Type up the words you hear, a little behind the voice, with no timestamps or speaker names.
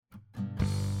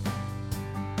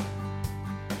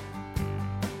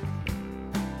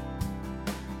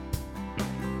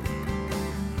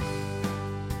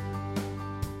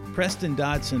Preston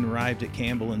Dodson arrived at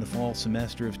Campbell in the fall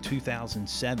semester of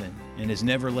 2007 and has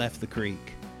never left the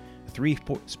creek. A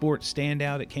three-sport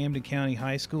standout at Camden County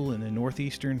High School in the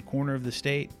northeastern corner of the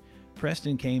state,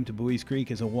 Preston came to Buies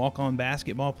Creek as a walk-on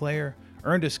basketball player,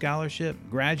 earned a scholarship,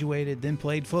 graduated, then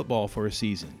played football for a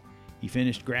season. He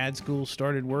finished grad school,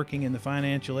 started working in the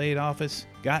financial aid office,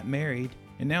 got married,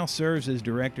 and now serves as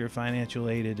director of financial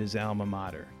aid at his alma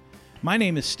mater. My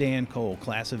name is Stan Cole,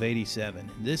 class of '87.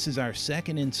 This is our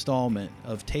second installment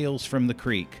of Tales from the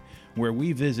Creek, where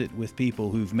we visit with people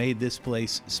who've made this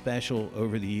place special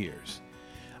over the years.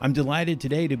 I'm delighted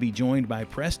today to be joined by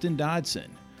Preston Dodson.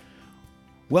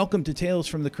 Welcome to Tales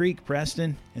from the Creek,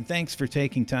 Preston, and thanks for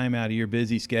taking time out of your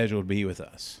busy schedule to be with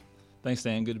us. Thanks,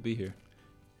 Stan. Good to be here.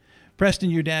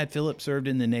 Preston, your dad, Philip, served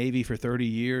in the Navy for 30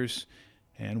 years.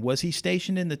 And was he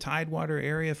stationed in the Tidewater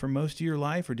area for most of your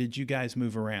life, or did you guys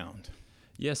move around?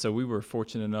 Yeah, so we were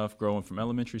fortunate enough growing from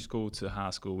elementary school to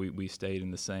high school. We stayed in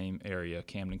the same area,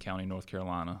 Camden County, North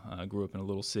Carolina. I grew up in a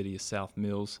little city of South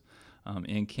Mills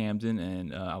in Camden,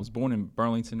 and I was born in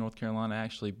Burlington, North Carolina,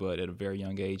 actually, but at a very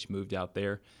young age moved out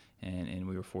there, and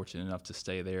we were fortunate enough to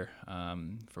stay there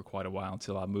for quite a while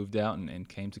until I moved out and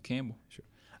came to Campbell. Sure.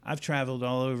 I've traveled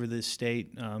all over this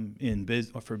state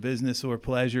for business or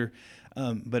pleasure,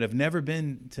 but I've never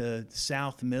been to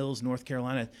South Mills, North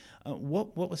Carolina.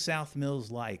 What was South Mills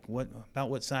like?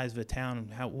 About what size of a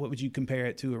town? What would you compare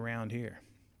it to around here?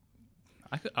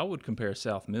 I would compare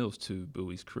South Mills to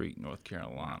Buies Creek, North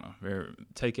Carolina.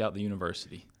 Take out the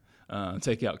university.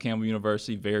 Take out Campbell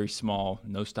University, very small,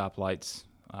 no stoplights,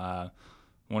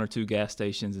 one or two gas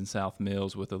stations in South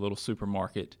Mills with a little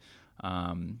supermarket.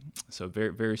 So very,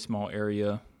 very small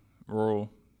area, rural,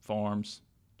 farms,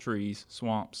 trees,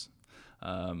 swamps,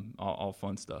 all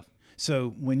fun stuff.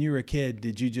 So when you were a kid,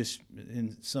 did you just,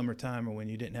 in summertime or when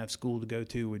you didn't have school to go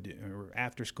to or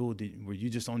after school, were you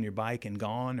just on your bike and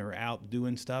gone or out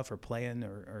doing stuff or playing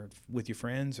or with your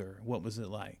friends, or what was it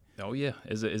like? Oh, yeah.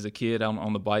 As a kid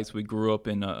on the bikes, we grew up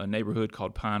in a neighborhood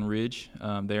called Pine Ridge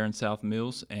there in South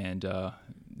Mills, and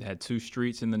had two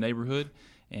streets in the neighborhood.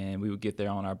 And we would get there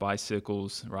on our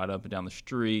bicycles, ride up and down the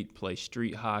street, play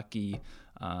street hockey,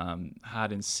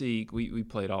 hide and seek. We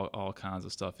played all kinds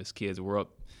of stuff as kids. We're up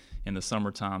in the summer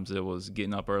times. It was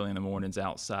getting up early in the mornings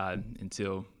outside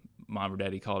until Mom or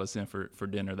Daddy called us in for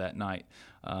dinner that night.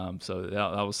 So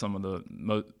that was some of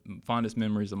the fondest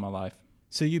memories of my life.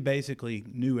 So you basically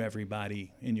knew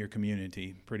everybody in your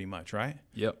community pretty much, right?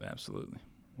 Yep, absolutely.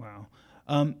 Wow.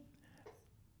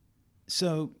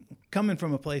 So coming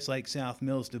from a place like South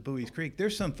Mills to Buies Creek,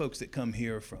 there's some folks that come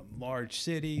here from large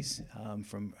cities,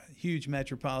 from huge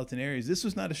metropolitan areas. This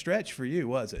was not a stretch for you,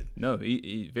 was it? No,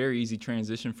 very easy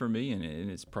transition for me, and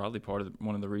it's probably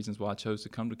one of the reasons why I chose to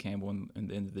come to Campbell in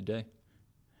the end of the day.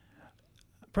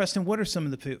 Preston, what are some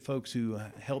of the folks who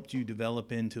helped you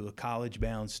develop into a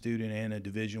college-bound student and a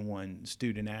Division I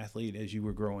student athlete as you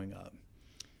were growing up?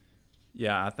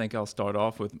 Yeah, I think I'll start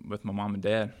off with my mom and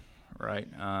dad. Right.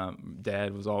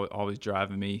 Dad was always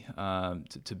driving me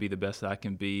to be the best that I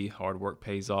can be. Hard work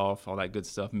pays off, all that good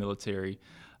stuff, military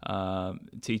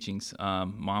teachings.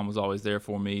 Mom was always there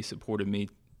for me, supported me,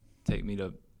 take me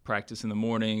to practice in the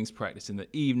mornings, practice in the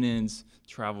evenings,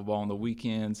 travel ball on the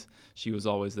weekends. She was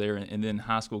always there. And then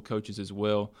high school coaches as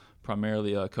well,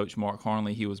 primarily Coach Mark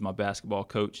Harnley. He was my basketball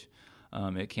coach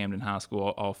at Camden High School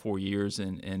all 4 years.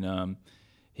 And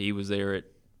he was there at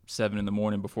 7 in the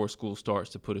morning before school starts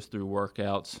to put us through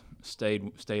workouts,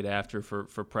 stayed after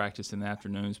for practice in the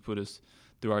afternoons, put us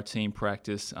through our team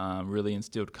practice, really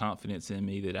instilled confidence in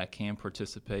me that I can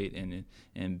participate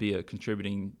and be a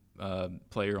contributing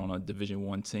player on a Division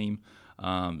I team.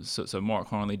 So Mark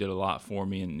Harnley did a lot for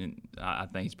me, and I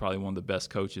think he's probably one of the best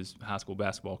coaches, high school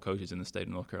basketball coaches in the state of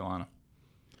North Carolina.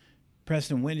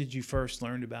 Preston, when did you first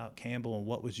learn about Campbell, and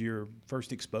what was your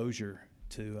first exposure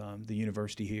to the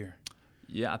university here?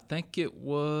 Yeah, I think it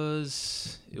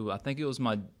was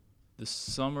the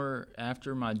summer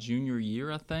after my junior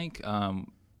year. I think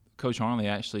Coach Harnley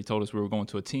actually told us we were going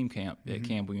to a team camp at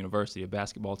Campbell University, a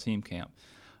basketball team camp.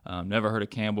 Never heard of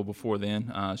Campbell before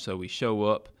then, so we show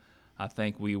up. I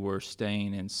think we were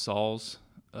staying in Saul's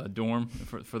dorm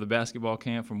for the basketball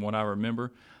camp, from what I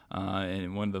remember.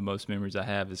 And one of the most memories I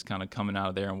have is kind of coming out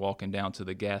of there and walking down to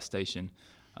the gas station,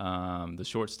 the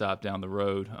short stop down the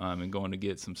road, and going to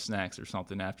get some snacks or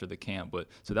something after the camp.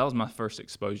 So that was my first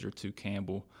exposure to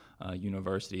Campbell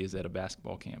University, is at a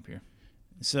basketball camp here.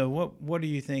 So what are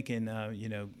you thinking?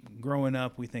 Growing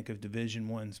up, we think of Division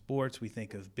I sports. We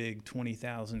think of big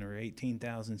 20,000 or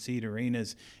 18,000 seat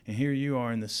arenas, and here you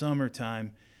are in the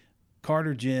summertime,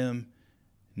 Carter Gym,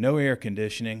 no air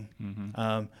conditioning.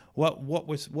 Mm-hmm. What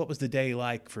was the day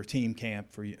like for team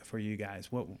camp for you guys?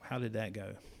 How did that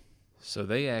go? So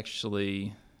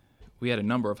we had a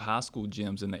number of high school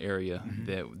gyms in the area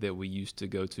Mm-hmm. that we used to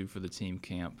go to for the team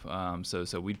camp.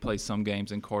 So we'd play some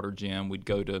games in Carter Gym. We'd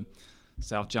go to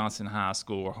South Johnson High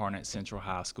School or Harnett Central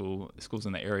High School, schools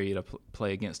in the area to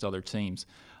play against other teams.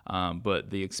 But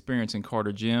the experience in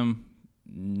Carter Gym,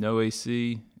 no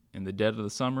AC in the dead of the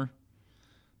summer,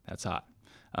 that's hot.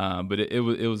 But it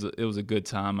was a good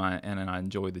time, and I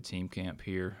enjoyed the team camp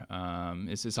here.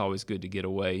 It's always good to get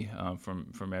away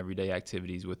from everyday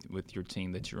activities with your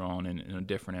team that you're on in a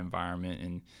different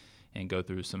environment and go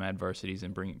through some adversities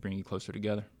and bring you closer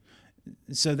together.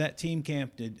 So that team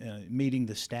camp, meeting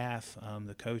the staff,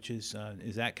 the coaches,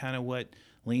 is that kind of what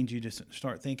leaned you to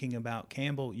start thinking about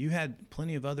Campbell? You had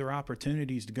plenty of other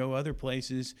opportunities to go other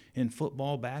places in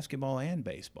football, basketball, and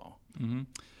baseball. Mm-hmm.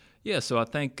 Yeah, so I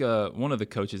think one of the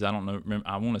coaches, I don't know,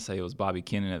 I want to say it was Bobby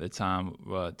Kennan at the time,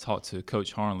 talked to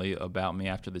Coach Harnley about me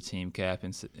after the team camp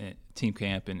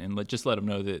and just let him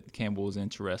know that Campbell was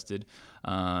interested.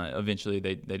 Eventually,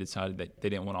 they decided that they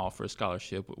didn't want to offer a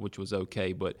scholarship, which was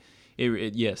okay. But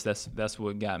yes, that's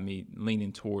what got me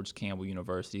leaning towards Campbell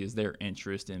University, is their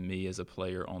interest in me as a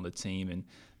player on the team, and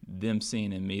them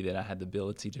seeing in me that I had the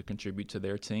ability to contribute to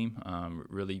their team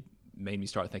really made me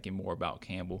start thinking more about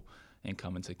Campbell and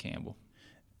coming to Campbell.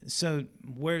 So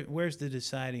where's the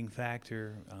deciding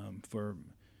factor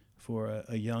for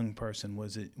a young person?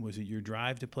 Was it your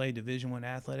drive to play Division I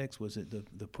athletics? Was it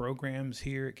the programs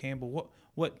here at Campbell?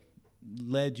 What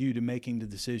led you to making the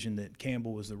decision that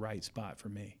Campbell was the right spot for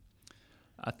me?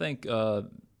 I think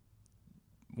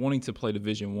wanting to play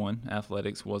Division I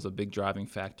athletics was a big driving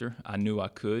factor. I knew I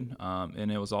could,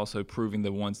 and it was also proving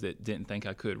the ones that didn't think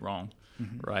I could wrong.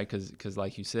 Mm-hmm. Right? Because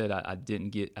like you said, I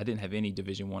didn't have any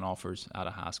Division I offers out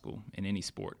of high school in any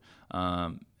sport.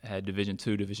 Had Division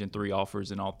II, Division III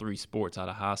offers in all three sports out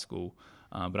of high school,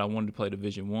 but I wanted to play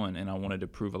Division I, and I wanted to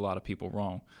prove a lot of people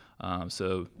wrong.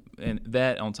 And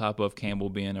that on top of Campbell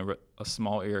being a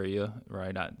small area,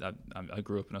 right? I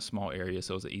grew up in a small area,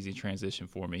 so it was an easy transition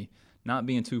for me. Not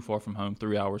being too far from home,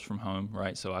 3 hours from home,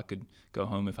 right? So I could go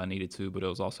home if I needed to, but it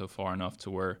was also far enough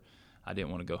to where I didn't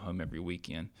want to go home every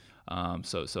weekend.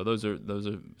 So those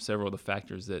are several of the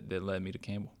factors that led me to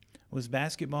Campbell. Was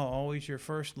basketball always your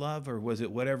first love, or was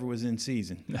it whatever was in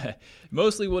season?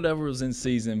 Mostly whatever was in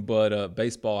season, but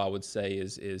baseball, I would say,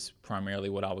 is primarily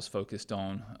what I was focused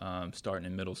on starting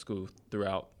in middle school.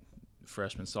 Throughout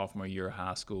freshman, sophomore year of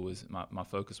high school, my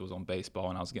focus was on baseball,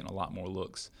 and I was getting a lot more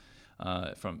looks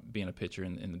from being a pitcher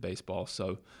in the baseball.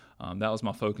 So that was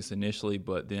my focus initially,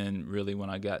 but then really when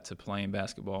I got to playing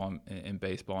basketball and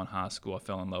baseball in high school, I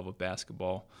fell in love with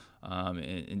basketball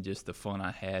and just the fun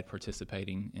I had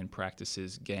participating in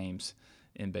practices, games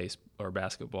in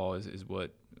basketball is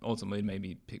what ultimately made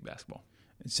me pick basketball.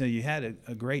 So you had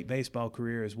a great baseball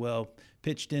career as well.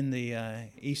 Pitched in the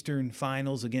Eastern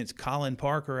Finals against Colin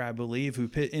Parker, I believe, who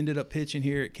ended up pitching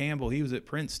here at Campbell. He was at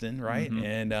Princeton, right?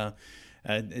 Mm-hmm.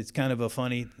 And it's kind of a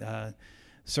funny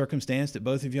circumstance that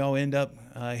both of y'all end up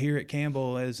here at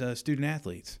Campbell as student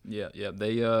athletes. Yeah.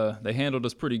 They handled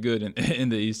us pretty good in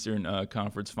the Eastern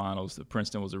Conference Finals.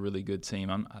 Princeton was a really good team.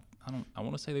 I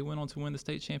want to say they went on to win the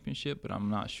state championship, but I'm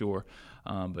not sure.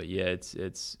 But yeah, it's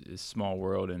a small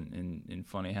world and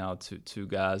funny how two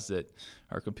guys that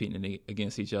are competing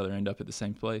against each other end up at the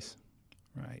same place.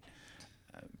 Right.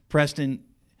 Preston,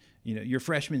 your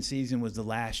freshman season was the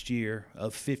last year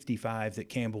of 55 that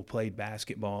Campbell played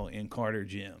basketball in Carter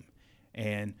Gym.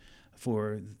 And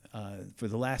for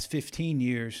the last 15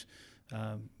 years,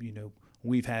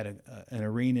 we've had an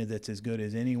arena that's as good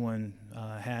as anyone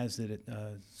has at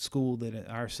a school that at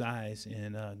our size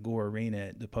in Gore Arena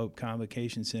at the Pope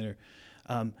Convocation Center.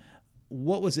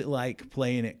 What was it like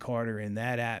playing at Carter in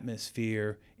that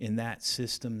atmosphere, in that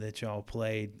system that y'all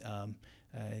played,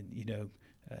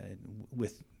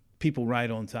 with people right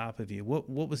on top of you? What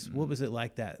was it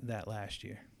like that last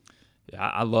year? Yeah,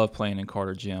 I love playing in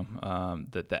Carter Gym.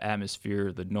 The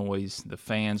atmosphere, the noise, the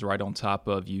fans right on top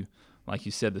of you. Like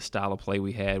you said, the style of play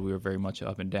we had, we were very much an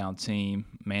up and down team,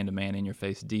 man-to-man,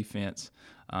 in-your-face defense.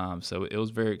 So it was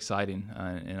very exciting,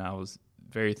 and I was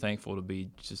very thankful to be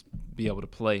able to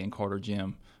play in Carter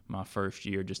Gym my first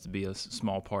year, just to be a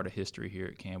small part of history here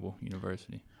at Campbell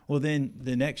University. Well, then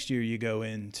the next year you go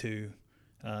into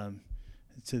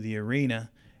to the arena,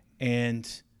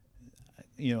 and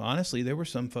honestly, there were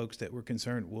some folks that were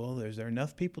concerned, well, is there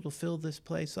enough people to fill this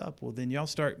place up? Well, then y'all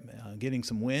start getting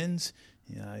some wins.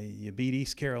 You beat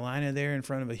East Carolina there in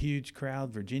front of a huge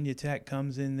crowd. Virginia Tech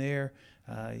comes in there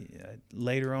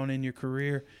later on in your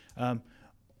career.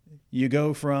 you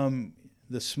go from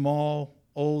the small,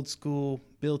 old school,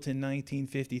 built in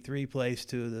 1953 place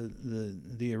to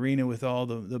the arena with all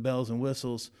the bells and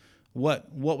whistles.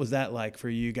 What was that like for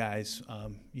you guys?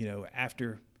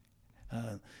 After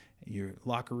your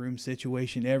locker room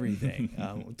situation,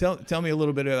 everything. Tell me a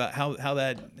little bit about how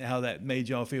that made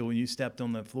y'all feel when you stepped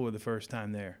on the floor the first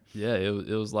time there. Yeah,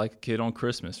 it was like a kid on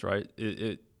Christmas, right?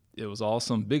 It was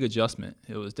awesome. Big adjustment.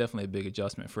 It was definitely a big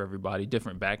adjustment for everybody.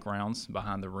 Different backgrounds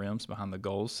behind the rims, behind the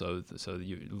goals. So a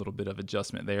little bit of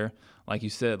adjustment there. Like you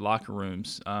said, locker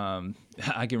rooms.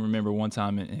 I can remember one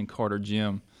time in Carter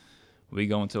Gym, we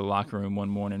go into the locker room one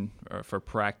morning for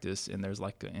practice, and there's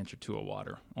like an inch or two of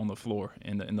water on the floor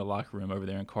in the locker room over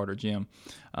there in Carter Gym,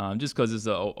 just because it's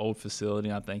an old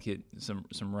facility. I think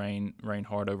some rain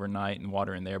hard overnight and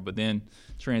water in there. But then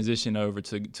transition over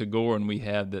to Gore, and we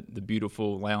have the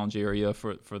beautiful lounge area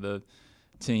for the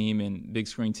team and big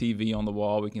screen TV on the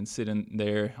wall. We can sit in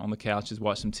there on the couches,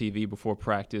 watch some TV before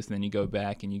practice, and then you go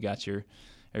back and you got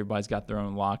everybody's got their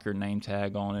own locker, name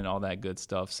tag on it, all that good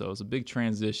stuff. So it was a big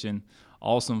transition.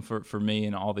 Awesome for me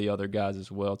and all the other guys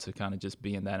as well to kind of just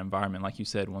be in that environment. Like you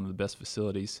said, one of the best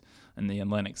facilities in the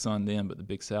Atlantic Sun then, but the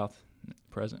Big South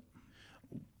present.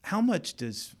 How much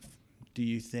do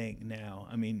you think now?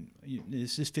 I mean,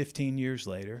 this is 15 years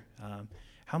later.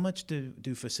 How much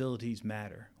do facilities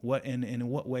matter? And in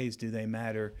what ways do they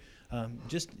matter?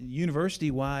 Just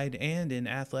university-wide and in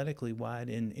athletically-wide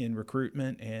in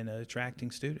recruitment and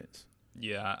attracting students.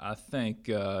 Yeah, I think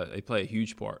they play a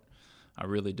huge part. I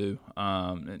really do.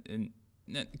 And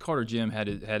Carter Gym had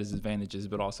his advantages,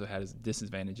 but also had his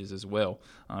disadvantages as well.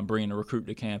 Bringing a recruit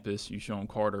to campus, you show them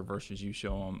Carter versus you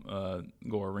show them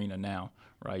Gore Arena now,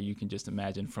 right? You can just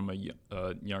imagine from a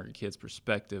younger kid's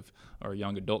perspective or a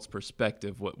young adult's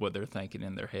perspective what they're thinking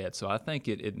in their head. So I think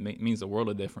it means a world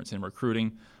of difference in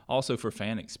recruiting, also for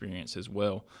fan experience as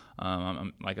well.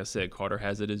 Like I said, Carter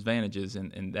has its advantages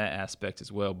in that aspect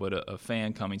as well, but a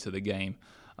fan coming to the game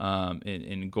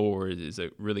in Gore is a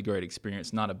really great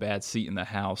experience. Not a bad seat in the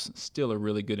house. Still a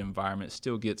really good environment.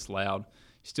 Still gets loud.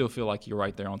 You still feel like you're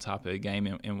right there on top of the game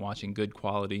and watching good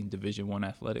quality Division I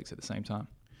athletics at the same time.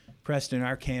 Preston,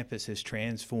 our campus has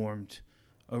transformed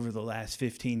over the last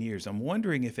 15 years. I'm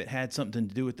wondering if it had something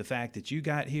to do with the fact that you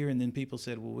got here and then people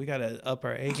said, well, we got to up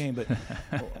our A game. But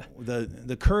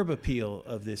the curb appeal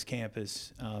of this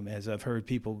campus, as I've heard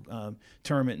people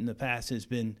term it in the past, has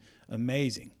been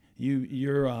amazing.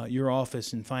 Your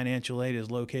office and financial aid is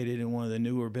located in one of the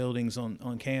newer buildings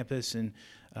on campus, and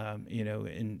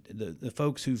and the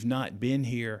folks who've not been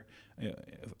here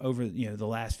over the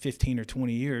last 15 or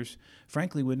 20 years,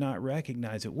 frankly, would not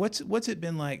recognize it. What's it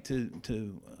been like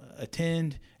to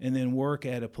attend and then work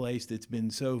at a place that's been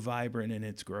so vibrant in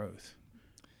its growth?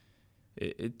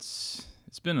 It's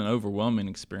been an overwhelming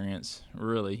experience,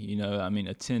 really.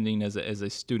 Attending as a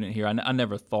student here, I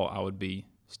never thought I would be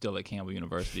still at Campbell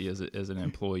University as an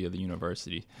employee of the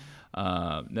university.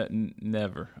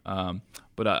 Never.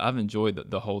 But I've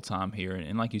enjoyed the whole time here.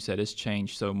 And like you said, it's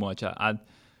changed so much. I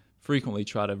frequently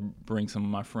try to bring some of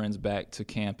my friends back to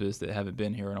campus that haven't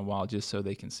been here in a while just so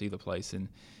they can see the place. And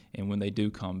when they do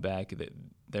come back,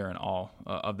 they're in awe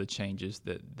of the changes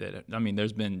that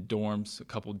there's been a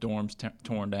couple dorms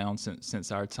torn down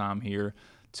since our time here.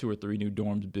 2 or 3 new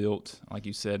dorms built. Like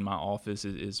you said, my office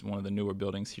is one of the newer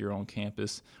buildings here on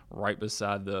campus, right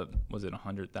beside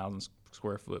 100,000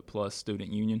 square foot plus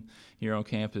student union here on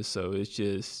campus. So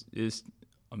it's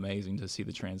amazing to see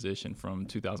the transition from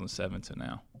 2007 to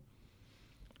now.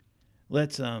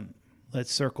 Let's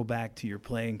circle back to your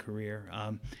playing career.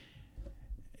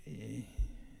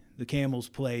 The Camels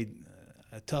played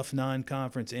a tough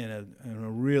non-conference and a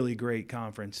really great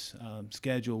conference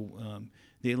schedule.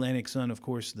 The Atlantic Sun, of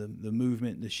course, the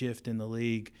movement, the shift in the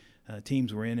league.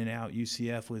 Teams were in and out.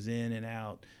 UCF was in and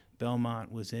out.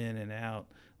 Belmont was in and out.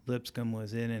 Lipscomb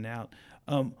was in and out.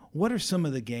 What are some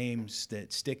of the games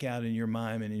that stick out in your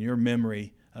mind and in your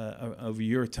memory of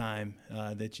your time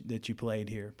that you played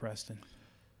here, Preston?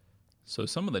 So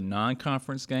some of the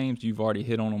non-conference games, you've already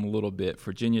hit on them a little bit.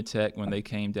 Virginia Tech, when they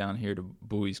came down here to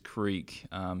Bowie's Creek,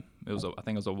 I think it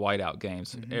was a whiteout game.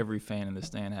 So every fan in the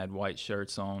stand had white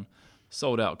shirts on.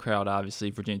 Sold-out crowd, obviously.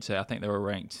 Virginia Tech, I think they were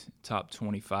ranked top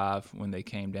 25 when they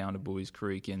came down to Bowie's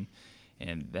Creek, and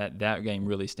that game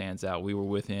really stands out. We were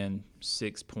within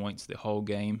 6 points the whole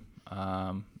game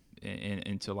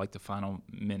until like the final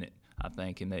minute, I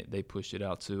think, and they pushed it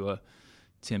out to a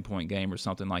 10-point game or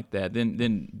something like that.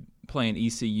 Then playing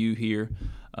ECU here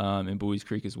in Bowie's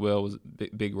Creek as well was a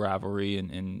big rivalry,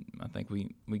 and I think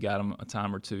we got them a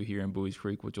time or two here in Bowie's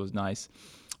Creek, which was nice.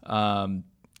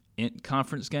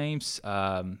 conference games,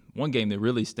 one game that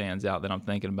really stands out that I'm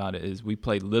thinking about it is we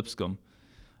played Lipscomb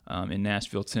in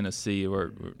Nashville, Tennessee,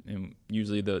 and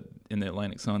usually in the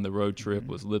Atlantic Sun, the road trip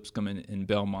was Lipscomb and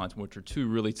Belmont, which are two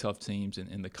really tough teams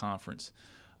in the conference.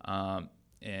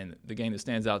 And the game that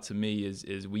stands out to me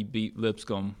is we beat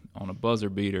Lipscomb on a buzzer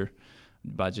beater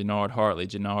by Jannard Hartley.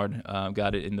 Jannard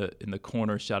got it in the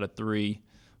corner, shot a three,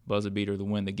 buzzer beater to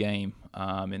win the game.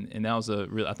 And that was I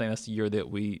think that's the year that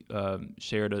we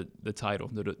shared the title,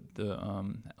 the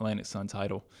Atlantic Sun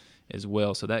title as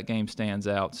well. So that game stands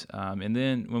out. And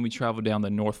then when we traveled down to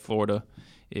North Florida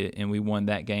and we won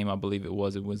that game, I believe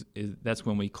that's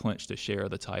when we clinched a share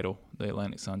of the title, the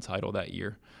Atlantic Sun title that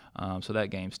year. So that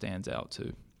game stands out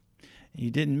too. You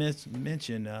didn't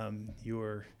mention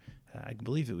your, I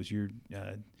believe it was your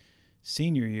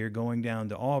senior year going down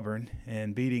to Auburn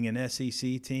and beating an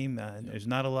SEC team. There's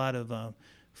not a lot of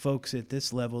folks at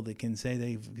this level that can say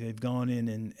they've gone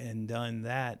in and done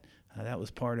that. That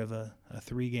was part of a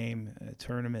 3-game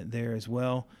tournament there as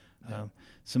well.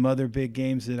 Some other big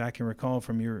games that I can recall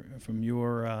from your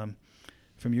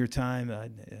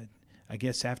time. I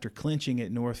guess after clinching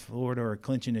at North Florida or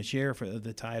clinching a share for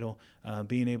the title,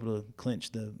 being able to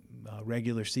clinch the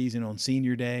regular season on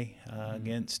Senior Day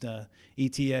against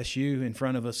ETSU in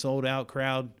front of a sold-out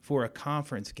crowd for a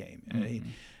conference game.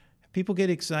 People get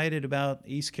excited about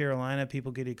East Carolina.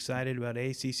 People get excited about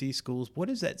ACC schools. What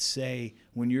does that say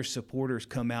when your supporters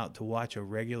come out to watch a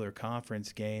regular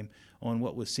conference game on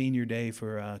what was Senior Day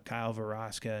for Kyle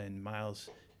Veraska and Miles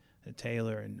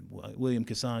Taylor and William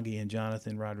Kasangi and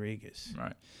Jonathan Rodriguez?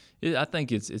 Right. I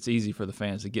think it's easy for the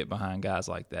fans to get behind guys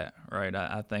like that, right?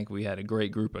 I think we had a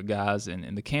great group of guys,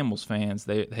 and the Camels fans,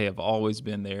 they have always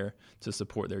been there to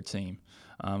support their team.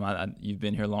 You've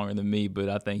been here longer than me, but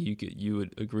I think you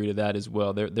would agree to that as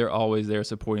well. They're always there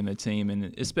supporting the team,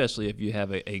 and especially if you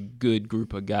have a good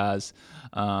group of guys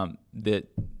that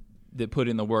put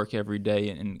in the work every day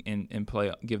and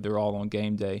play, give their all on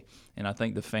game day. And I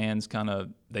think the fans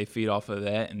they feed off of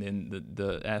that, and then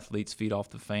the athletes feed off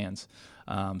the fans.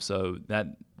 So that,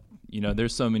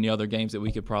 there's so many other games that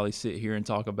we could probably sit here and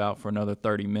talk about for another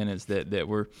 30 minutes that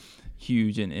were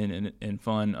huge and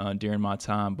fun during my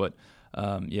time. But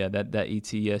that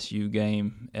ETSU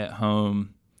game at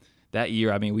home that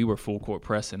year, I mean, we were full court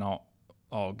pressing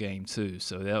all game too.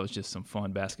 So that was just some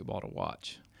fun basketball to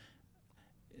watch.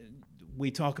 We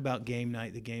talk about game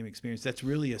night, the game experience. That's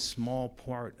really a small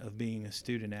part of being a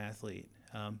student athlete.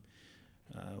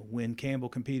 When Campbell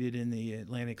competed in the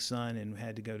Atlantic Sun and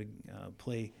had to go to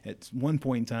play, at one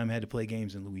point in time, had to play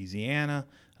games in Louisiana,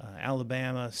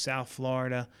 Alabama, South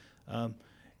Florida.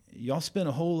 Y'all spent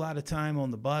a whole lot of time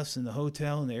on the bus and the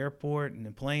hotel and the airport and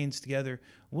the planes together.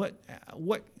 What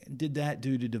did that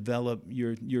do to develop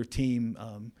your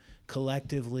team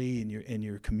collectively and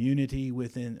your community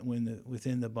within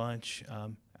the bunch?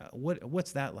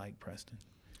 What's that like, Preston?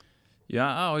 Yeah,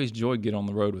 I always enjoyed getting on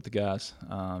the road with the guys.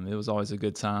 It was always a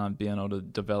good time being able to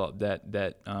develop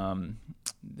that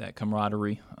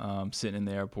camaraderie, sitting in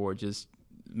the airport, just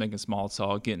making small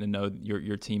talk, getting to know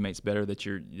your teammates better that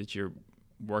you're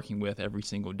working with every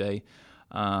single day.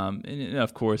 And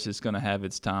of course, it's going to have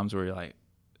its times where you're like,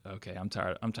 okay, I'm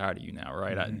tired of you now,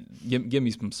 right? Mm-hmm. Give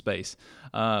me some space.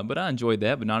 But I enjoyed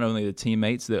that. But not only the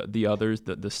teammates, the others,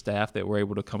 the staff that were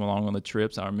able to come along on the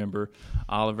trips. I remember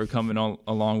Oliver coming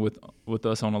along with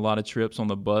us on a lot of trips on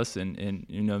the bus, and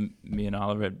me and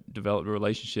Oliver have developed a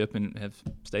relationship and have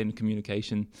stayed in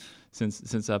communication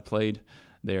since I played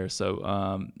there.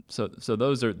 So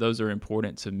those are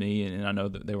important to me, and I know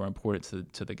that they were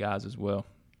important to the guys as well.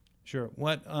 Sure.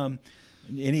 What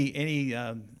any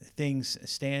things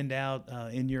stand out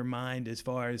in your mind as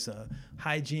far as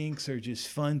hijinks or just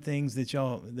fun things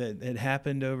that had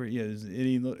happened over?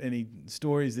 Any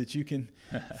stories that you can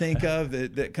think of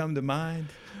that come to mind?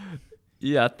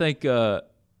 Yeah, I think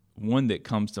one that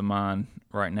comes to mind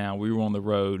right now. We were on the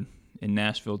road in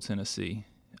Nashville, Tennessee,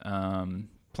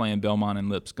 playing Belmont and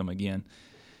Lipscomb again,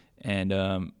 and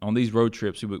on these road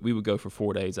trips we would go for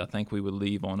 4 days. I think we would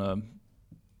leave on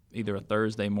either a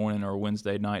Thursday morning or a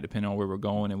Wednesday night, depending on where we're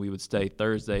going, and we would stay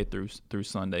Thursday through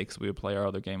Sunday because we would play our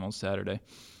other game on Saturday.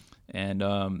 And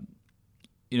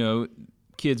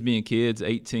kids being kids,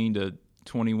 18 to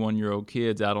 21-year-old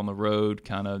kids out on the road,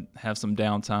 kind of have some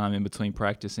downtime in between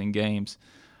practice and games.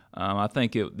 I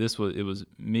think it was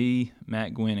me,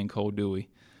 Matt Gwynn, and Cole Dewey.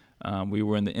 We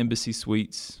were in the Embassy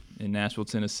Suites in Nashville,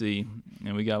 Tennessee,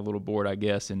 and we got a little bored, I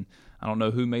guess, and I don't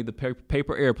know who made the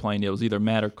paper airplane. It was either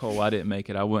Matt or Cole. I didn't make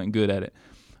it. I wasn't good at it.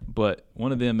 But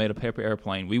one of them made a paper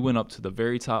airplane. We went up to the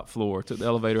very top floor, took the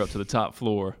elevator up to the top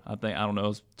floor. It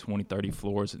was 20, 30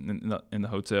 floors in the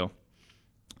hotel.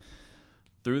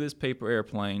 through this paper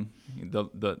airplane.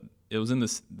 It was in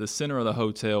the center of the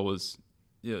hotel was.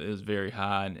 It was very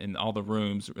high, and all the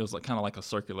rooms, it was kind of like a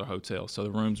circular hotel. So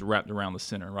the rooms wrapped around the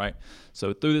center, right?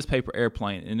 So through this paper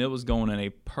airplane, and it was going in a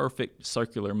perfect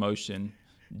circular motion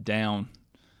down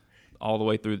all the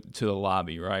way through to the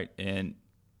lobby, right? And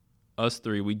us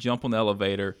three, we jump on the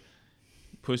elevator,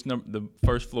 push the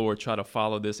first floor, try to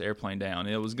follow this airplane down.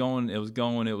 And it was going.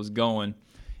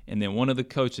 And then one of the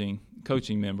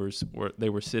coaching members, they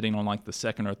were sitting on like the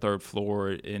second or third floor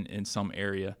in some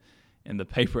area. And the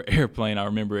paper airplane, I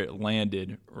remember it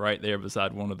landed right there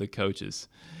beside one of the coaches.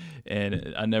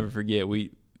 And I never forget,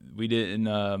 we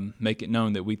didn't make it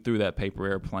known that we threw that paper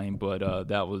airplane, but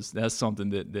that's something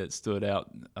that stood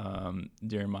out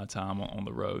during my time on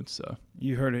the road. So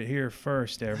you heard it here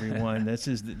first, everyone. This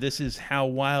is how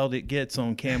wild it gets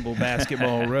on Campbell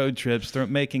basketball road trips,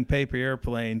 making paper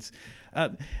airplanes.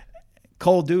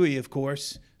 Cole Dewey, of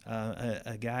course.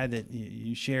 A guy that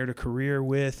you shared a career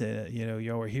with,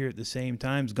 y'all were here at the same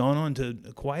time. Has gone on to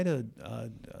quite a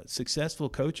successful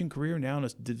coaching career. Now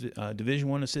a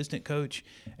Division I assistant coach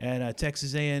at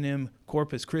Texas A&M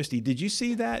Corpus Christi. Did you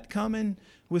see that coming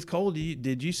with Cole?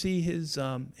 Did you see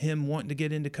him wanting to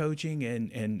get into coaching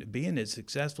and being as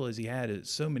successful as he had at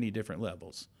so many different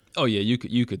levels? Oh yeah,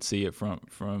 you could see it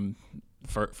from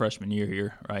freshman year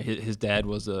here, right? His dad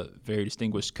was a very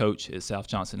distinguished coach at South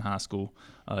Johnson High School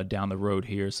down the road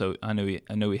here, so I knew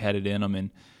he had it in him,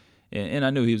 and I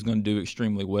knew he was going to do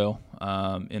extremely well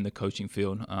in the coaching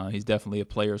field. He's definitely a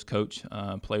player's coach.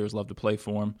 Players love to play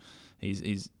for him.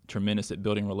 He's tremendous at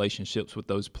building relationships with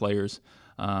those players.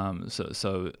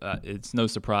 So it's no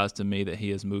surprise to me that he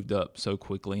has moved up so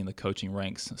quickly in the coaching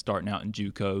ranks, starting out in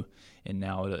JUCO and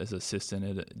now as assistant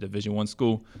at a Division I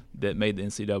school that made the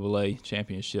NCAA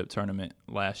championship tournament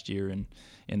last year and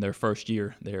in their first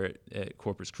year there at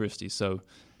Corpus Christi. So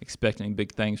expecting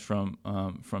big things from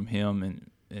him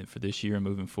and for this year and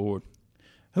moving forward.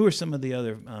 Who are some of the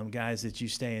other guys that you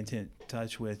stay in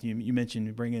touch with? You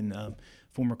mentioned bringing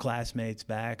former classmates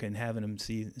back and having them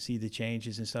see the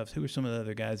changes and stuff. Who are some of the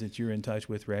other guys that you're in touch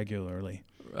with regularly?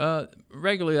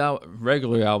 Regularly,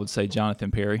 I would say Jonathan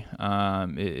Perry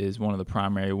is one of the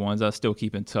primary ones. I still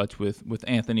keep in touch with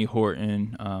Anthony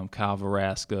Horton, Kyle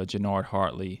Veraska, Jannard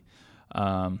Hartley,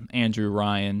 Andrew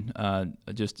Ryan,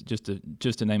 just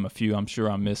to name a few. I'm sure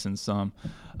I'm missing some,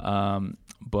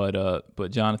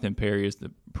 but Jonathan Perry is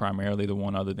primarily the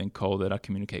one other than Cole that I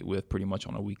communicate with pretty much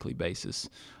on a weekly basis.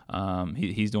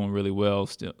 He's doing really well.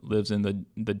 Still lives in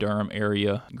the Durham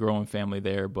area, growing family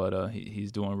there, but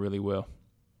he's doing really well.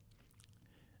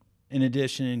 In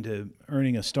addition to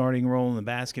earning a starting role in the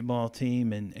basketball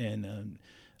team and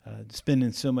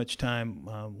spending so much time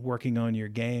working on your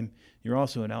game, you're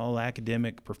also an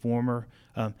all-academic performer.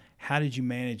 How did you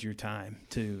manage your time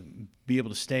to be able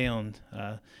to stay on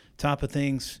top of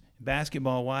things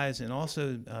basketball-wise and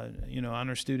also,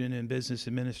 honor student in business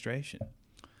administration?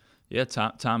 Yeah,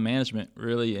 time management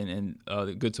really, and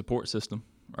the good support system,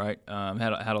 right?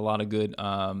 Had a lot of good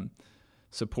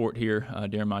support here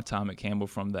during my time at Campbell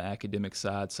from the academic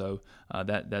side, so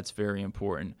that's very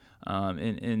important.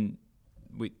 And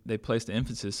they placed the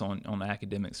emphasis on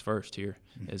academics first here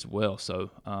as well. So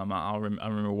I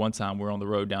remember one time we were on the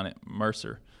road down at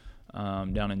Mercer,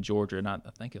 down in Georgia, and I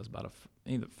think it was about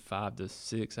either 5 to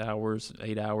 6 hours,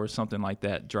 8 hours, something like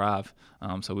that drive.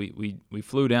 So we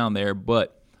flew down there,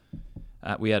 but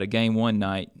we had a game one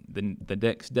night. The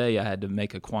next day, I had to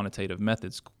make a quantitative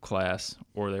methods class,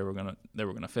 or they were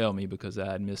gonna fail me because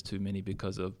I had missed too many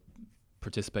because of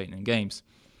participating in games.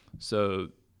 So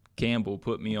Campbell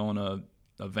put me on a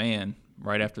van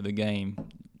right after the game.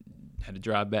 Had to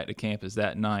drive back to campus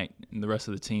that night, and the rest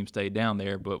of the team stayed down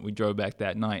there. But we drove back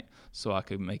that night so I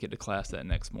could make it to class that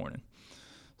next morning.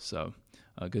 So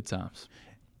good times.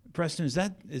 Preston, is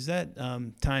that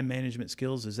time management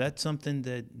skills? Is that something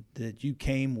that you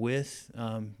came with?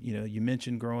 You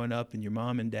mentioned growing up and your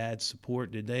mom and dad's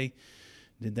support. Did they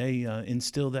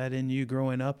instill that in you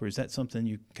growing up, or is that something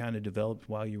you kind of developed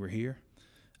while you were here?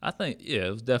 I think it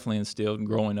was definitely instilled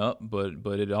growing up,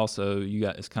 but it also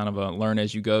it's kind of a learn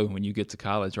as you go when you get to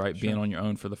college, right? Sure. Being on your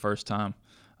own for the first time,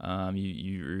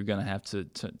 you're going to have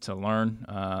to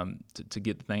learn to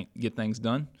get things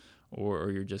done.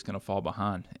 Or you're just going to fall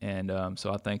behind. And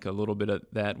so I think a little bit of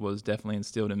that was definitely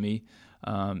instilled in me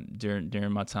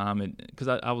during my time. Because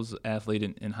I was an athlete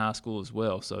in high school as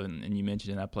well. So and you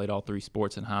mentioned I played all 3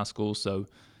 sports in high school. So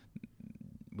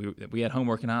we had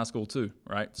homework in high school too,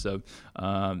 right? So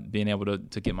being able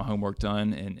to get my homework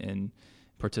done and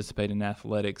participate in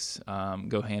athletics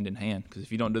go hand in hand. Because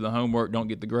if you don't do the homework, don't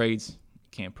get the grades, you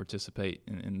can't participate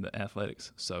in the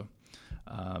athletics. So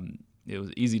it was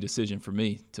an easy decision for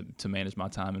me to manage my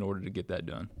time in order to get that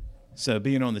done. So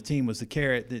being on the team was the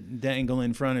carrot that dangled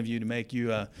in front of you to make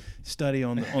you study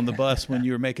on the bus when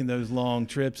you were making those long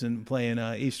trips and playing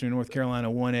Eastern North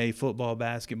Carolina 1A football,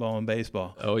 basketball, and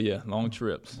baseball. Oh, yeah, long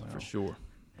trips for sure.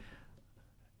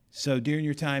 So during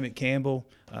your time at Campbell,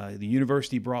 the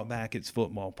university brought back its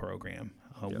football program.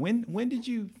 Yep. When did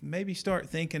you maybe start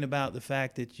thinking about the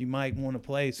fact that you might want to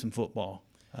play some football?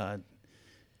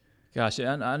 Gosh,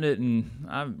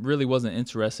 I really wasn't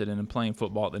interested in playing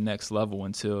football at the next level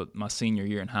until my senior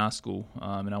year in high school.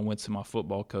 And I went to my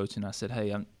football coach and I said, hey,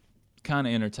 I'm kind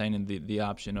of entertaining the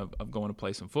option of going to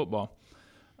play some football.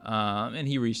 And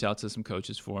he reached out to some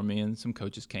coaches for me, and some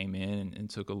coaches came in and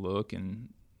took a look, and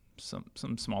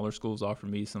some smaller schools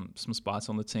offered me some spots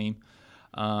on the team.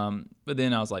 But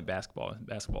then I was like,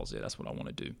 basketball's it. That's what I want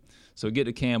to do. So get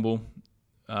to Campbell,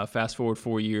 fast forward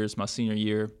 4 years, my senior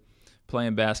year,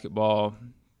 playing basketball,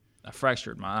 I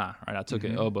fractured my eye. Right, I took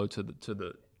an elbow to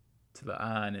the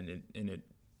eye, and it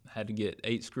had to get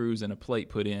 8 screws and a plate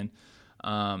put in.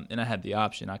 And I had the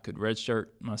option. I could redshirt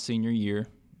my senior year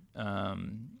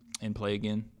and play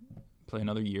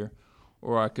another year,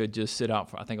 or I could just sit out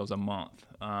for, I think it was a month.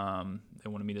 They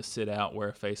wanted me to sit out, wear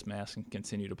a face mask, and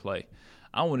continue to play.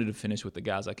 I wanted to finish with the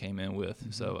guys I came in with,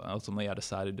 so ultimately I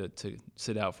decided to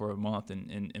sit out for a month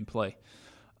and play.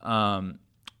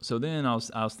 So then I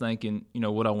was thinking,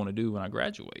 what I want to do when I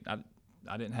graduate.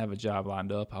 I didn't have a job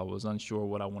lined up. I was unsure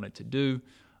what I wanted to do.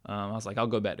 I was like, I'll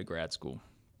go back to grad school.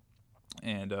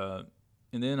 And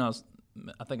then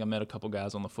I think I met a couple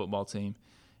guys on the football team,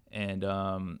 and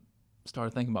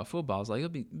started thinking about football. I was like,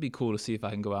 it'd be cool to see if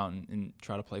I can go out and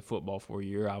try to play football for a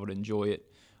year. I would enjoy it.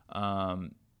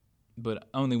 But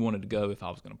I only wanted to go if I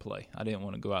was going to play. I didn't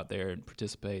want to go out there and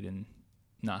participate and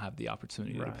not have the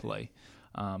opportunity to play.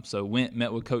 So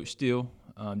met with Coach Steele,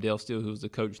 Dale Steele, who was the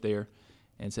coach there,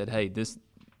 and said, hey,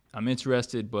 I'm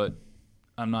interested, but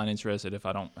I'm not interested if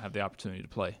I don't have the opportunity to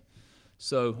play.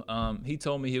 So he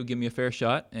told me he would give me a fair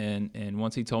shot, and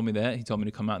once he told me that, he told me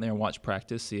to come out there and watch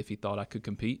practice, see if he thought I could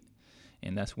compete.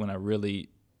 And that's when I really,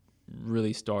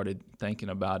 really started thinking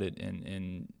about it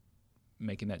and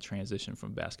making that transition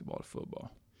from basketball to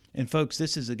football. And folks,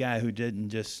 this is a guy who didn't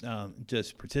just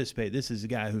participate. This is a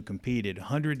guy who competed.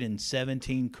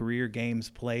 117 career games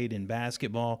played in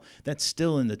basketball. That's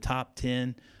still in the top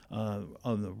 10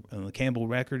 on the Campbell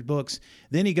record books.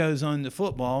 Then he goes on to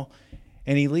football,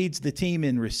 and he leads the team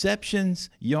in receptions,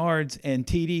 yards, and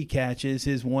TD catches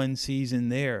his one season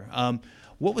there.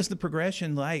 What was the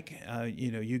progression like?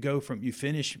 You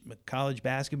finish college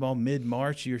basketball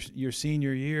mid-March, your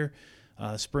senior year.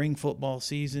 Spring football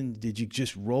season, did you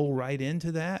just roll right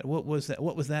into that? What was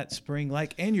that spring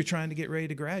like? And you're trying to get ready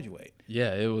to graduate.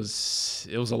 Yeah, it was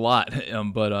a lot,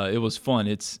 but it was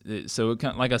fun. So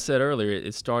like I said earlier,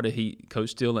 it started.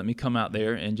 Coach Steele let me come out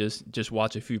there and just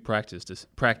watch a few practices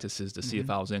to see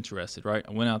if I was interested. Right,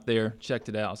 I went out there, checked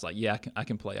it out. I was like, yeah, I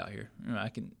can play out here. I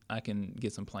can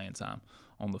get some playing time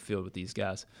on the field with these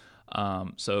guys.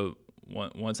 So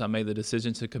once I made the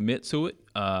decision to commit to it.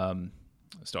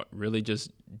 Really just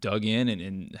dug in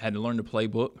and had to learn the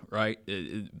playbook, right?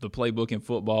 The playbook in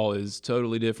football is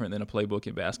totally different than a playbook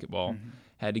in basketball.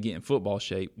 Had to get in football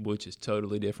shape, which is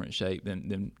totally different shape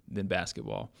than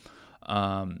basketball.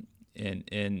 And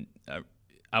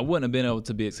I wouldn't have been able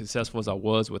to be as successful as I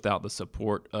was without the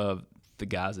support of the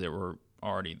guys that were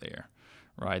already there,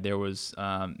 right? There was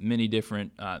many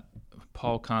different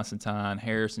Paul Constantine,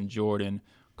 Harrison Jordan,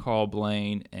 Carl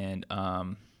Blaine, and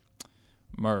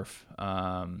Murph.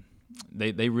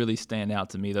 They really stand out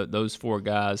to me. Those 4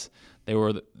 guys, they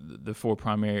were the 4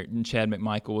 primary. And Chad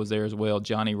McMichael was there as well.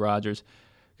 Johnny Rogers,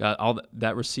 got all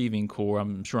that receiving core.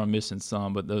 I'm sure I'm missing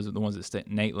some, but those are the ones that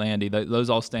Nate Landy. Those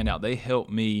all stand out. They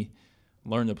helped me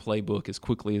learn the playbook as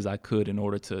quickly as I could in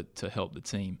order to help the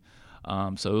team.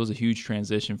 So it was a huge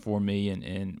transition for me,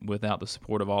 and without the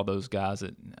support of all those guys,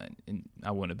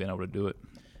 I wouldn't have been able to do it.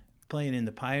 Playing in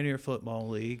the Pioneer Football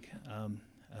League,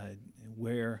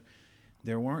 where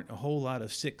there weren't a whole lot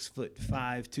of 6'5",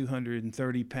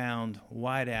 230-pound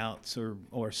wideouts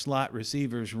or slot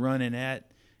receivers running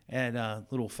at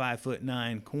little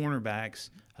 5'9" cornerbacks,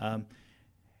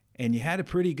 and you had a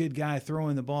pretty good guy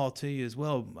throwing the ball to you as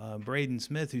well, Braden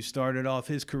Smith, who started off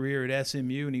his career at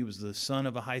SMU, and he was the son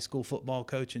of a high school football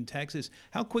coach in Texas.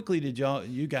 How quickly did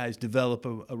you guys develop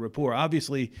a rapport?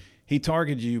 Obviously, he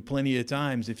targeted you plenty of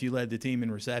times if you led the team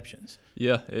in receptions.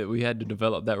 Yeah, we had to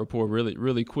develop that rapport really,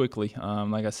 really quickly.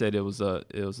 Like I said, it was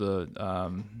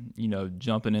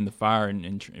jumping in the fire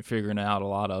and figuring out a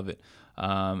lot of it.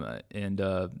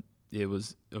 It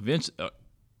was eventually.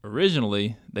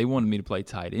 Originally, they wanted me to play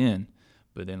tight end,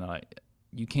 but then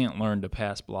you can't learn the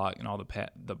pass block and all the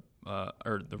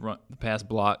pass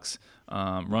blocks,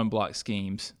 run block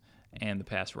schemes, and the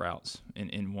pass routes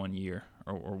in 1 year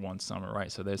or 1 summer,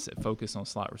 right? So there's a focus on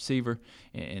slot receiver,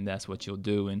 and that's what you'll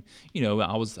do. And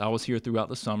I was here throughout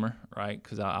the summer, right?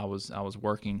 Because I was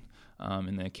working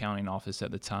in the accounting office at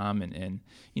the time, and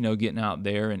getting out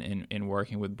there and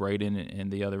working with Braden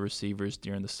and the other receivers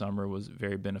during the summer was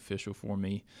very beneficial for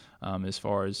me, as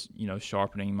far as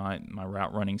sharpening my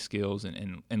route running skills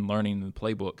and learning the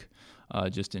playbook,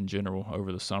 just in general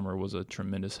over the summer was a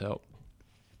tremendous help.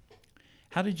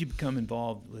 How did you become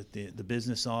involved with the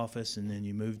business office, and then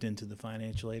you moved into the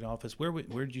financial aid office? Where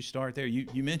did you start there?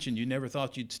 You mentioned you never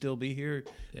thought you'd still be here.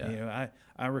 Yeah.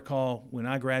 I recall when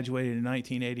I graduated in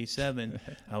 1987,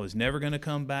 I was never going to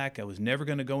come back. I was never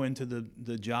going to go into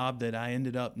the job that I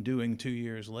ended up doing 2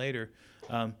 years later.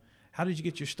 How did you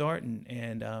get your start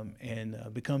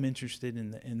and become interested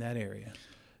in that area?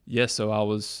 Yes, so I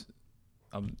was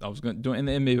doing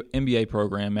the MBA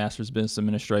program, Master's Business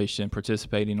Administration,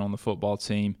 participating on the football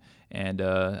team, and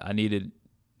I needed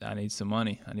some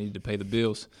money. I needed to pay the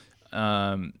bills.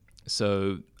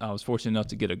 So I was fortunate enough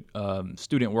to get a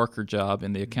student worker job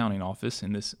in the accounting office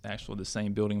in the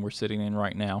same building we're sitting in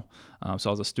right now. So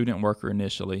I was a student worker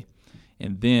initially,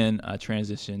 and then I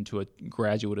transitioned to a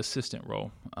graduate assistant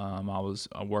role. I was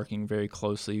working very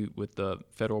closely with the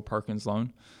Federal Perkins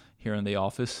Loan here in the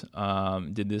office.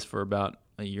 Did this for about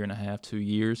a year and a half, 2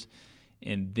 years.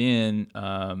 And then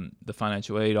the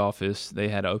financial aid office, they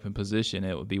had an open position.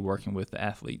 It would be working with the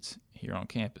athletes here on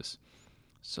campus.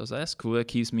 So that's cool. That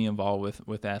keeps me involved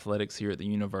with athletics here at the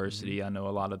university. Mm-hmm. I know a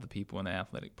lot of the people in the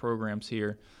athletic programs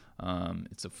here.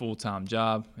 It's a full-time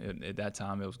job. At that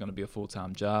time, it was going to be a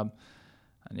full-time job.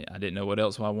 I didn't know what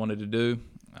else I wanted to do.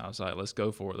 I was like, let's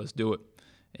go for it. Let's do it.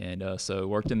 And so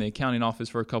worked in the accounting office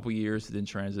for a couple years, then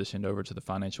transitioned over to the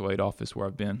financial aid office, where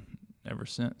I've been ever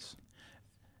since.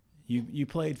 You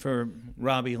played for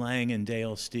Robbie Lang and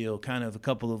Dale Steele, kind of a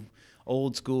couple of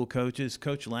old school coaches.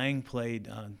 Coach Lang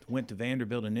went to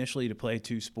Vanderbilt initially to play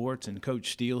 2 sports, and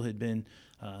Coach Steele had been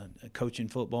coaching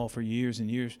football for years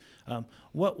and years.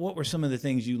 What were some of the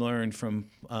things you learned from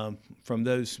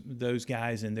those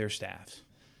guys and their staffs?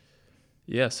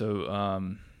 Yeah,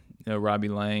 so Robbie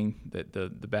Lang,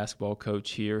 the basketball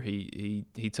coach here,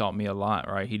 he taught me a lot.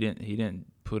 Right, he didn't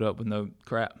put up with no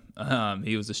crap.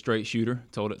 He was a straight shooter.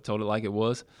 Told it like it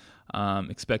was.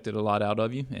 Expected a lot out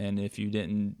of you, and if you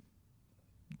didn't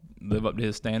live up to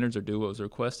his standards or do what was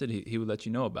requested, he would let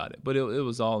you know about it. But it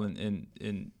was all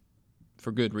in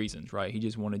for good reasons, right? He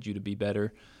just wanted you to be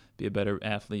better, be a better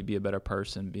athlete, be a better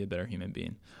person, be a better human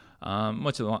being.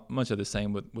 Much of the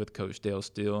same with Coach Dale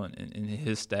Steele and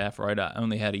his staff, right? I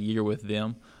only had a year with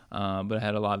them, but I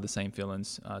had a lot of the same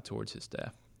feelings towards his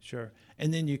staff. Sure.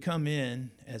 And then you come in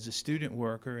as a student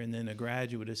worker, and then a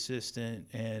graduate assistant,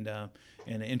 and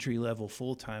an entry-level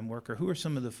full-time worker. Who are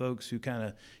some of the folks who kind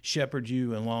of shepherd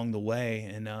you along the way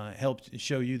and helped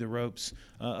show you the ropes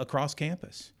across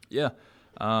campus? Yeah.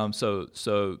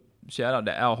 So shout out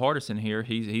to Al Hardison here.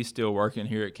 He's still working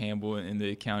here at Campbell in the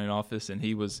accounting office, and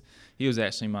he was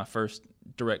actually my first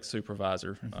direct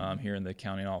supervisor here in the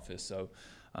accounting office. So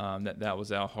that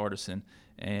was Al Hardison,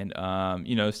 and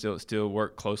still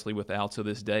work closely with Al to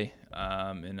this day,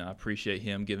 and I appreciate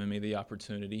him giving me the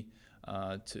opportunity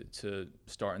to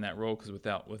start in that role, because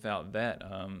without that,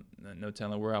 no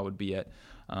telling where I would be at.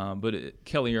 But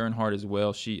Kelly Earnhardt as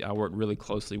well. I worked really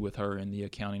closely with her in the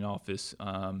accounting office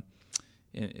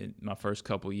in my first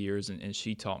couple years, and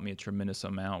she taught me a tremendous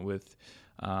amount with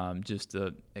just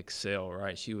Excel,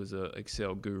 right? She was an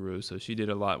Excel guru, so she did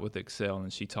a lot with Excel,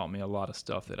 and she taught me a lot of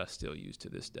stuff that I still use to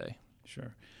this day.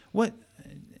 Sure. What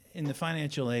in the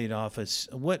financial aid office,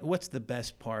 what's the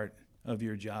best part of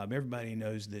your job? Everybody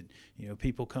knows that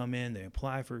people come in, they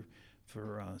apply for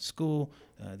school,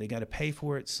 they got to pay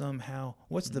for it somehow.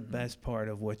 What's the best part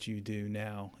of what you do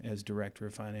now as director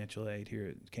of financial aid here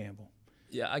at Campbell?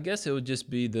 Yeah, I guess it would just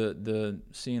be the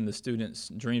seeing the students'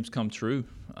 dreams come true,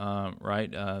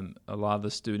 right? A lot of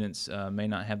the students may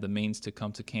not have the means to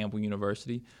come to Campbell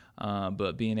University,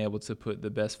 but being able to put the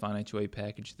best financial aid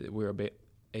package that we're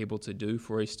able to do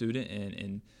for a student,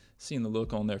 and seeing the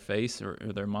look on their face, or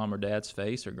their mom or dad's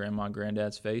face, or grandma and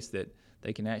granddad's face, that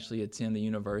they can actually attend the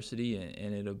university,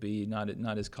 and it'll be not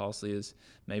as costly as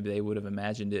maybe they would have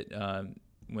imagined it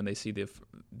when they see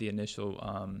the initial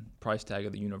price tag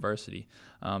of the university.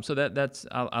 So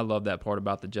I love that part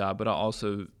about the job, but I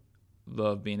also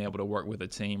love being able to work with a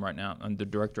team. Right now, I'm the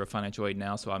director of financial aid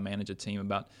now, so I manage a team of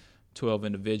about 12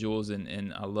 individuals,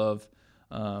 and I love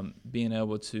being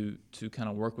able to kind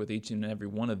of work with each and every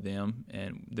one of them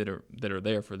and that are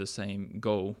there for the same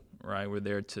goal, right? We're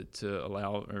there to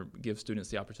allow or give students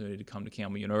the opportunity to come to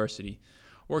Campbell University,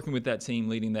 working with that team,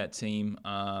 leading that team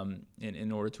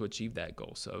in order to achieve that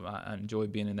goal. So I enjoy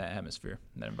being in that atmosphere,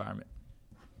 in that environment.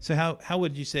 So how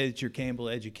would you say that your Campbell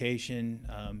education,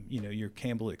 your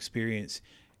Campbell experience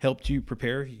helped you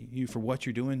prepare you for what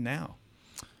you're doing now?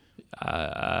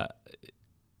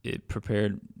 It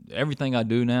prepared everything I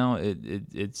do now.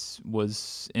 It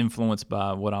was influenced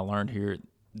by what I learned here at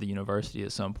the university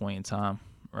at some point in time,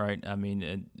 right? I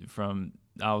mean,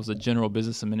 I was a general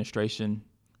business administration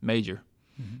major,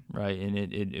 mm-hmm. right? And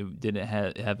it didn't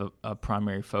have a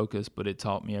primary focus, but it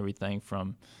taught me everything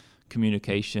from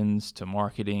communications to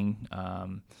marketing,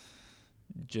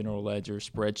 general ledger,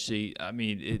 spreadsheet. I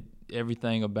mean,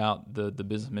 everything about the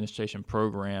business administration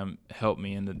program helped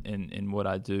me in what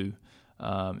I do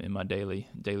in my daily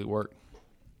work.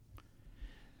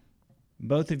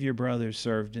 Both of your brothers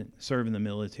serve in the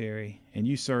military, and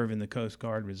you serve in the Coast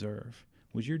Guard Reserve.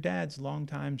 Was your dad's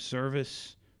longtime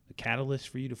service the catalyst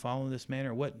for you to follow this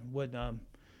manner?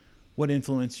 What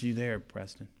influenced you there,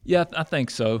 Preston? Yeah, I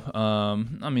think so.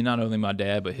 I mean, not only my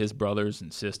dad, but his brothers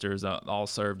and sisters all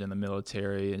served in the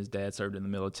military, and his dad served in the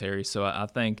military. So I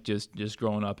think just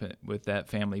growing up with that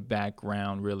family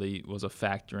background really was a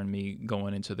factor in me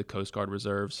going into the Coast Guard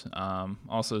Reserves.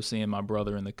 Also seeing my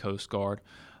brother in the Coast Guard,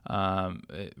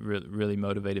 it really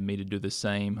motivated me to do the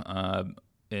same.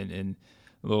 And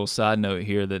a little side note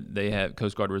here that they have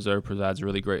Coast Guard Reserve provides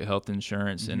really great health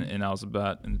insurance, mm-hmm. and I was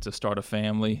about to start a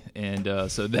family, and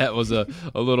so that was a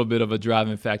little bit of a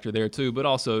driving factor there too. But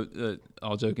also,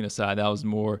 all joking aside, that was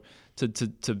more to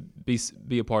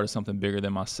be a part of something bigger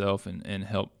than myself and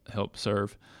help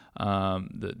serve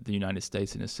the United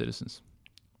States and its citizens.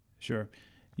 Sure.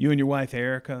 You and your wife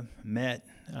Erica met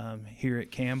here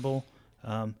at Campbell.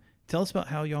 Tell us about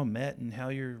how y'all met and how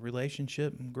your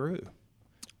relationship grew.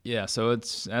 Yeah, so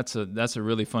that's a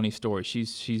really funny story.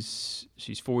 She's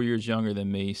 4 years younger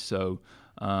than me, so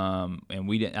and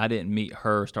I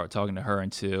didn't start talking to her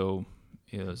until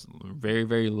it was very,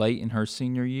 very late in her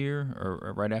senior year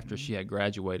or right after she had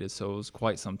graduated. So it was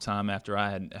quite some time after I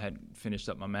had finished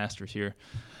up my master's here.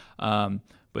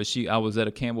 But I was at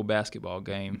a Campbell basketball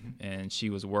game, and she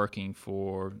was working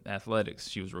for athletics.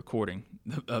 She was recording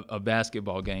a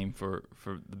basketball game for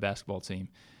the basketball team.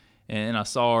 And I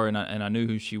saw her, and I knew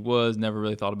who she was, never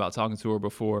really thought about talking to her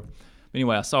before. But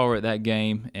anyway, I saw her at that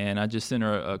game, and I just sent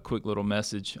her a quick little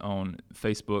message on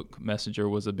Facebook. Messenger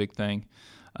was a big thing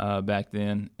back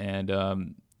then, and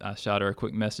I shot her a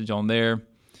quick message on there,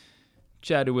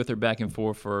 chatted with her back and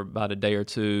forth for about a day or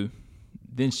two.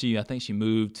 Then I think she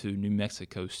moved to New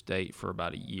Mexico State for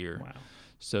about a year. Wow.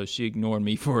 So she ignored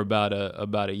me for about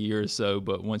a year or so,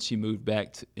 but once she moved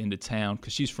back into town,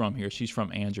 because she's from here, she's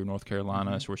from Andrew, North Carolina,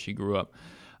 mm-hmm. That's where she grew up.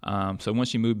 So once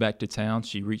she moved back to town,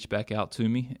 she reached back out to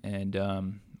me, and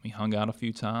we hung out a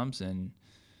few times, and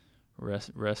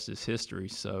rest is history.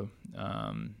 So,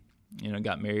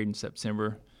 got married in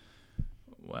September.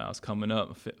 Wow, it's coming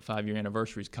up. 5-year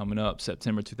anniversary is coming up,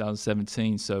 September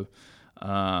 2017. So,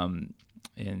 and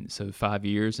so 5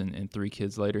 years and 3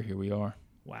 kids later, here we are.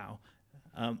 Wow.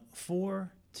 4,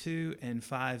 2, and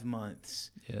 5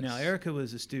 months. Yes. Now, Erica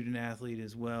was a student athlete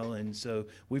as well, and so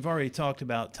we've already talked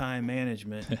about time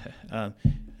management.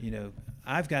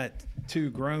 I've got 2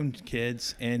 grown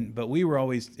kids, but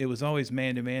it was always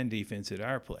man-to-man defense at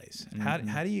our place. Mm-hmm.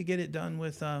 How do you get it done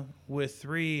with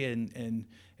 3 and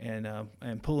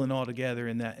pulling all together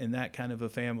in that kind of a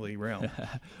family realm?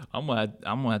 I'm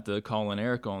gonna have to call in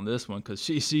Erica on this one, because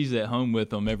she's at home with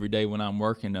them every day when I'm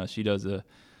working. She does a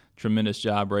tremendous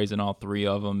job raising all 3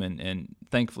 of them, and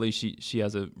thankfully she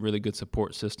has a really good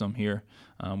support system here,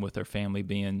 with her family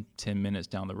being 10 minutes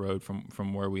down the road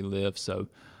from where we live. So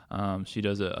she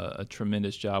does a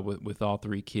tremendous job with all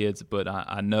 3 kids. But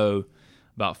I know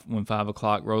about when 5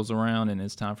 o'clock rolls around and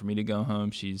it's time for me to go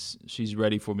home, she's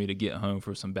ready for me to get home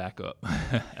for some backup.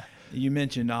 You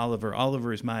mentioned Oliver.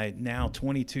 Oliver is my now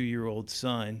 22-year-old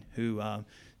son who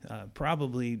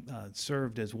probably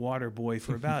served as water boy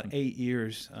for about 8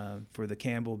 years for the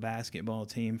Campbell basketball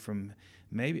team.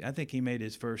 I think he made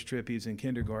his first trip. He was in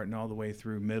kindergarten all the way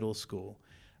through middle school.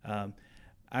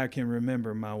 I can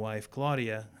remember my wife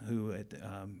Claudia, who at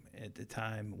the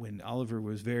time when Oliver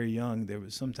was very young, there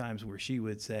was sometimes where she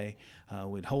would say,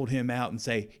 would hold him out and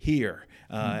say, "Here,"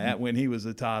 when he was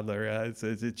a toddler.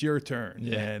 It's your turn,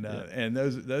 yeah, and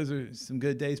those are some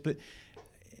good days. But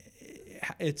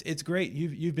it's great.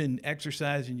 You've been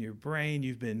exercising your brain.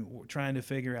 You've been trying to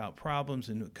figure out problems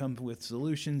and come with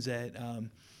solutions that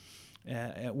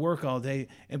at work all day,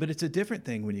 but it's a different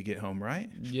thing when you get home, right?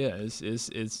 Yeah,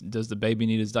 it's does the baby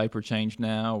need his diaper changed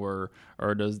now, or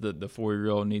does the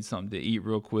 4-year-old need something to eat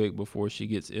real quick before she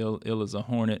gets ill as a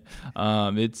hornet?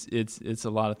 It's a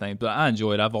lot of things, but I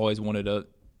enjoy it. I've always wanted to.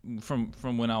 From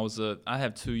when I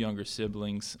have 2 younger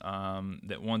siblings.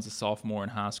 That one's a sophomore in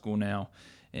high school now,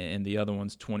 and the other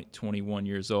one's 21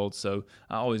 years old. So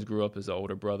I always grew up as an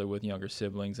older brother with younger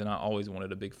siblings, and I always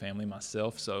wanted a big family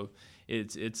myself. So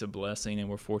it's a blessing, and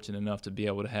we're fortunate enough to be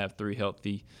able to have 3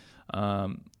 healthy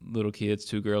little kids,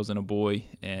 2 girls and a boy.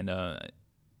 And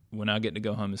when I get to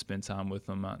go home and spend time with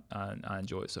them, I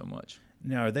enjoy it so much.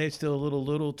 Now, are they still a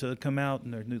little to come out,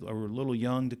 or a little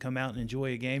young to come out and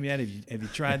enjoy a game yet? Have you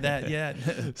tried that yet?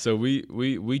 So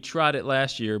we tried it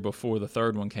last year before the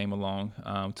 3rd one came along.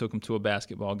 Took them to a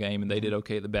basketball game, and they did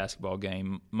okay at the basketball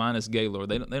game. Minus Gaylord,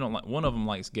 they don't like. One of them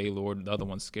likes Gaylord, the other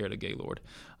one's scared of Gaylord.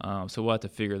 So we'll have to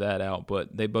figure that out.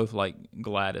 But they both like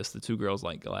Gladys. The 2 girls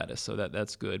like Gladys, so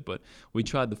that's good. But we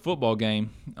tried the football game,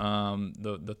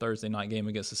 the Thursday night game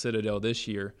against the Citadel this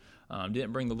year.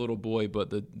 Didn't bring the little boy, but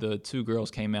the 2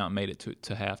 girls came out and made it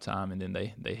to halftime, and then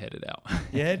they headed out.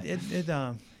 Yeah,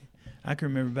 I can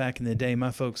remember back in the day,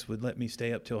 my folks would let me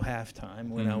stay up till halftime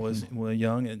when I was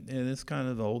young, and it's kind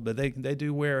of old, but they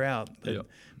do wear out.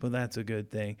 But that's a good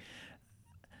thing.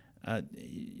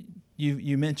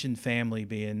 You mentioned family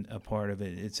being a part of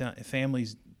it.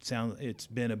 It's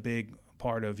been a big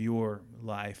part of your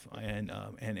life and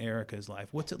Erica's life.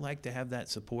 What's it like to have that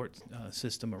support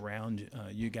system around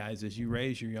you guys as you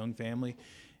raise your young family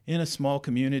in a small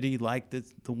community like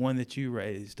the one that you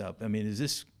raised up? I mean, is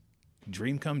this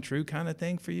dream come true kind of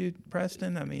thing for you,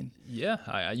 Preston? I mean,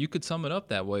 yeah, you could sum it up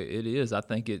that way. It is. I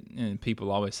think and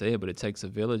people always say it, but it takes a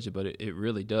village, but it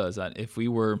really does. If we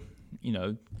were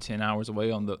 10 hours away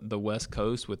on the West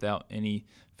Coast without any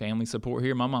family support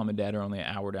here, my mom and dad are only an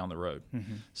hour down the road.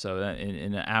 Mm-hmm. So that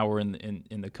in an hour in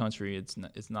the country, it's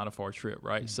not a far trip,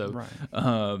 right? So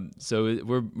right.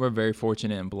 We're very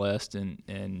fortunate and blessed,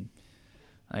 and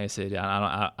like I said,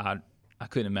 I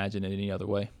couldn't imagine it any other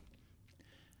way.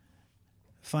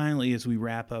 Finally, as we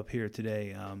wrap up here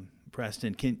today,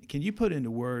 Preston, can you put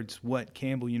into words what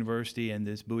Campbell University and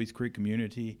this Buies Creek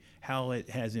community, how it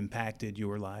has impacted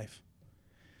your life?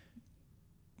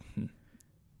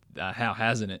 How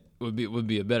hasn't it? Would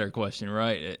be a better question,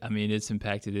 right? I mean, it's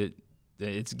impacted it.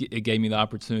 It gave me the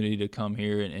opportunity to come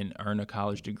here and earn a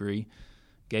college degree.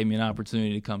 Gave me an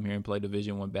opportunity to come here and play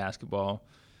Division I basketball.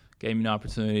 Gave me an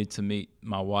opportunity to meet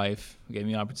my wife. Gave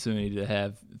me an opportunity to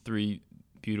have 3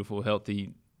 beautiful,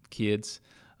 healthy kids.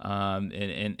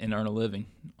 And earn a living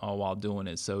all while doing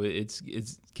it. So it's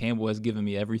Campbell has given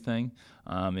me everything,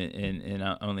 and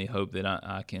I only hope that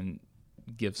I can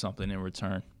give something in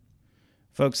return.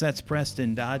 Folks, that's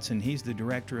Preston Dodson. He's the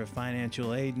Director of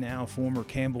Financial Aid now, former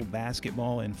Campbell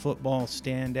basketball and football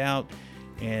standout,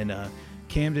 and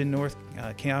Camden, North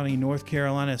County, North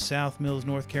Carolina, South Mills,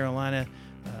 North Carolina,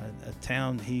 a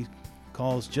town he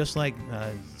calls just like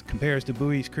compares to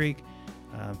Buies Creek.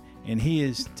 And he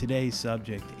is today's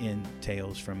subject in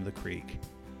Tales from the Creek.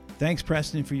 Thanks,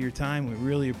 Preston, for your time. We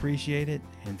really appreciate it,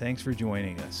 and thanks for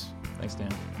joining us. Thanks,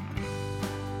 Dan.